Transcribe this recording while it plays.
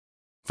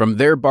From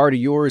their bar to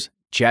yours,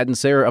 Chad and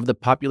Sarah of the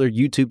popular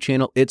YouTube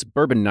channel It's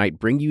Bourbon Night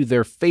bring you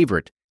their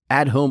favorite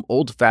at-home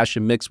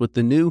old-fashioned mix with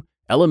the new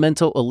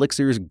Elemental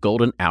Elixirs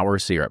Golden Hour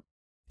Syrup.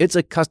 It's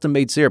a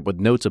custom-made syrup with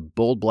notes of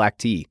bold black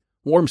tea,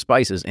 warm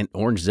spices, and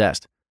orange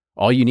zest.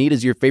 All you need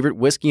is your favorite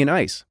whiskey and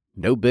ice.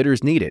 No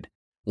bitters needed.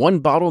 One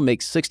bottle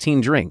makes 16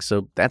 drinks,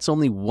 so that's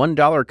only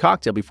 $1 a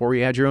cocktail before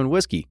you add your own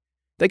whiskey.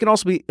 They can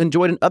also be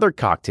enjoyed in other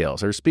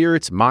cocktails or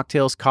spirits,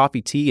 mocktails,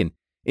 coffee, tea, and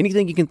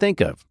anything you can think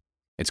of.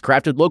 It's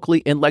crafted locally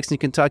in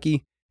Lexington,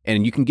 Kentucky,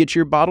 and you can get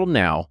your bottle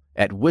now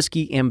at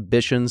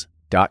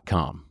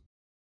whiskeyambitions.com.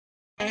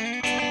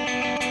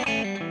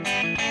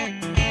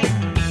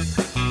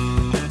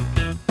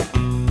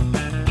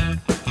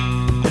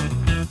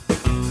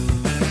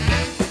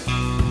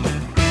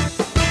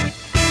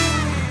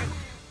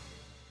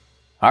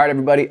 All right,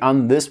 everybody,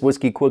 on this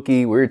Whiskey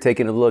Quickie, we're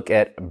taking a look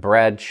at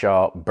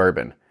Bradshaw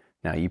Bourbon.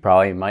 Now, you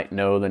probably might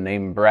know the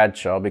name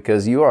Bradshaw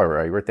because you are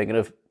right. We're thinking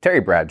of Terry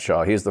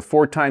Bradshaw. He is the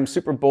four-time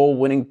Super Bowl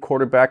winning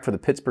quarterback for the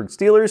Pittsburgh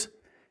Steelers,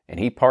 and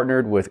he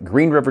partnered with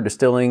Green River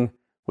Distilling,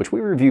 which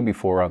we reviewed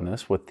before on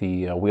this with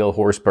the Wheel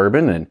Horse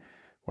Bourbon, and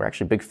we're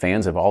actually big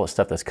fans of all the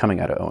stuff that's coming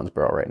out of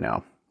Owensboro right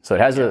now. So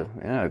it has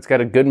it's got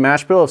a good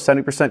mash bill of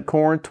 70%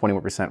 corn,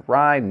 21%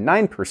 rye,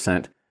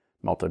 9%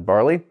 malted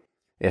barley.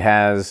 It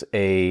has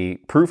a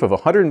proof of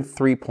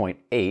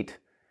 103.8,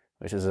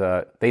 which is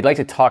they'd like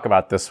to talk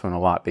about this one a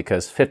lot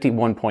because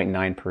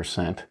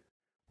 51.9%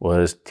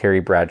 was Terry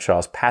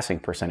Bradshaw's passing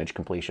percentage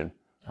completion.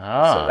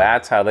 Oh. So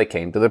that's how they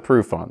came to the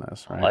proof on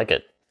this. Right? I like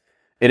it.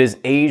 It is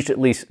aged at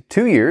least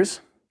 2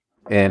 years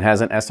and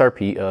has an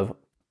SRP of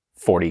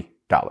 $40.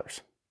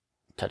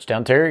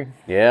 Touchdown Terry.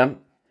 Yeah,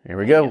 here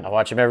we go. I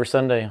watch him every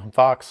Sunday on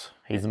Fox.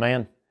 He's the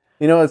man.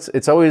 You know,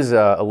 it's always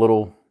a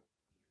little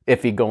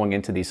iffy going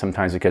into these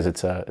sometimes because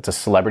it's a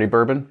celebrity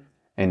bourbon,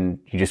 and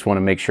you just want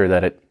to make sure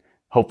that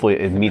hopefully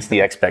it meets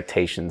the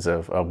expectations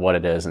of what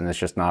it is, and it's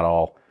just not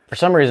all. For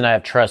some reason, I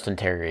have trust in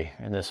Terry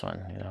in this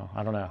one. You know,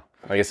 I don't know.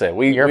 Like I said,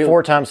 you're a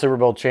four-time Super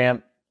Bowl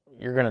champ.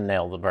 You're gonna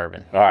nail the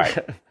bourbon. All right.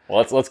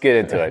 Well, let's get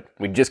into it.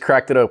 We just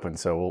cracked it open,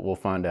 so we'll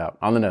find out.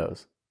 On the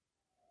nose,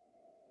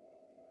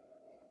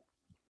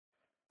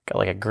 got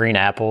like a green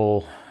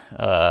apple.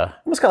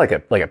 Almost got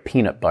like a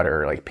peanut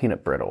butter, like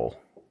peanut brittle.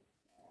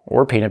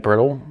 Or peanut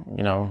brittle,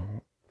 you know,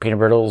 peanut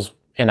brittles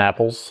in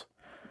apples.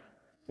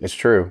 It's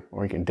true.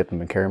 Or you can dip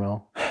them in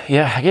caramel.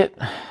 Yeah, I get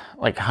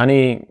like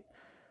honey.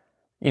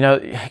 You know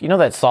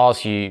that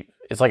sauce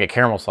it's like a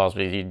caramel sauce,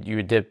 but you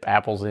would dip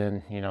apples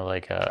in. You know,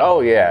 like oh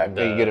yeah,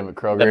 you get them at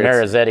Kroger. The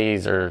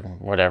Marizettis or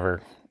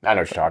whatever. I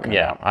know what you're talking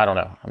about. Yeah, I don't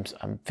know.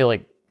 I feel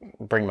like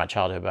bringing my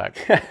childhood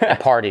back. At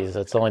parties,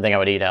 that's the only thing I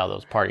would eat out of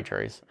those party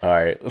trays. All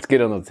right, let's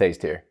get on the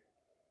taste here.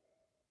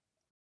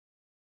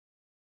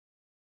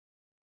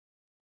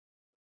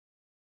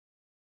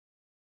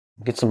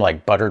 Get some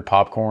like buttered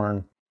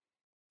popcorn,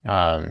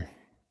 a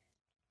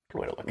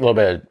little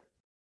bit of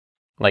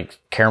like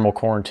caramel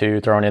corn too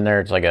thrown in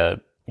there. It's like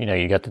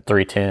you got the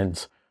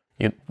 310s.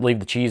 You leave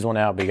the cheese one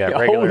out, but you got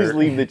regular. Always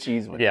leave the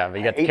cheese one. Yeah, but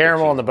you got the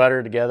caramel and the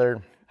butter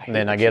together, and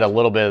then I get a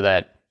little bit of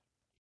that,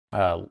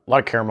 a lot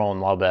of caramel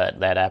and a lot of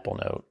that apple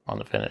note on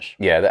the finish.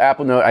 Yeah, the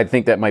apple note. I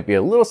think that might be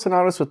a little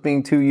synonymous with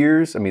being 2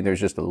 years. I mean,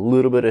 there's just a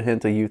little bit of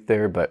hint of youth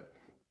there, but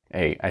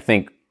hey, I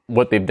think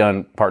what they've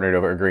done partnered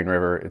over at Green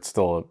River, it's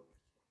still a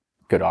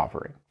good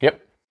offering. Yep.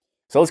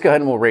 So let's go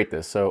ahead and we'll rate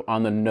this. So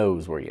on the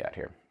nose, where are you at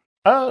here?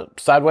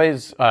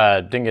 Sideways,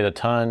 didn't get a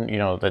ton. You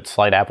know, that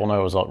slight apple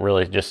note was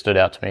really just stood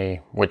out to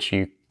me, which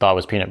you thought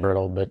was peanut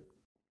brittle, but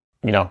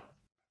nor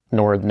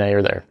nay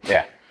or there.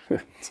 Yeah.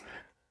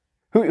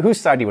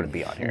 Whose side do you want to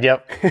be on here?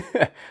 Yep.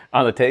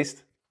 On the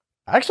taste?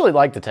 I actually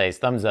like the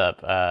taste. Thumbs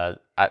up. I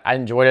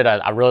enjoyed it.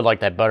 I really like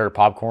that butter,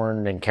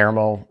 popcorn, and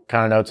caramel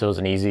kind of notes. It was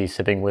an easy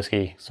sipping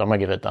whiskey, so I'm gonna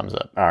give it a thumbs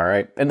up. All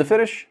right. And the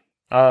finish?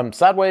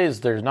 Sideways,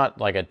 there's not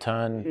like a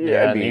ton.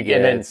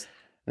 And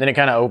then it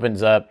kind of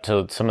opens up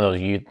to some of those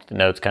youth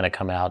notes kind of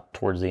come out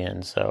towards the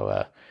end.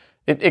 So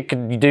it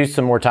could do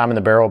some more time in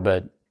the barrel,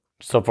 but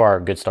so far, a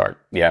good start.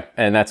 Yeah,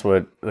 and that's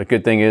what the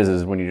good thing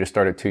is when you just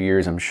started 2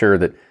 years, I'm sure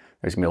that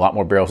there's going to be a lot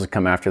more barrels to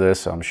come after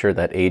this, so I'm sure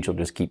that age will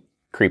just keep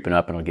creeping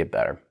up and it'll get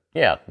better.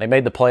 Yeah, they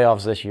made the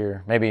playoffs this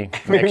year. Maybe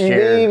next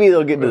year. Maybe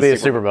they'll get to the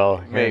Super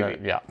Bowl. Maybe.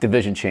 Yeah.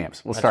 Division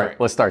champs. Let's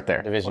start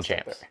there. Division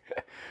champs.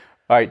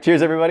 All right,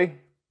 cheers, everybody.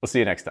 We'll see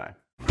you next time.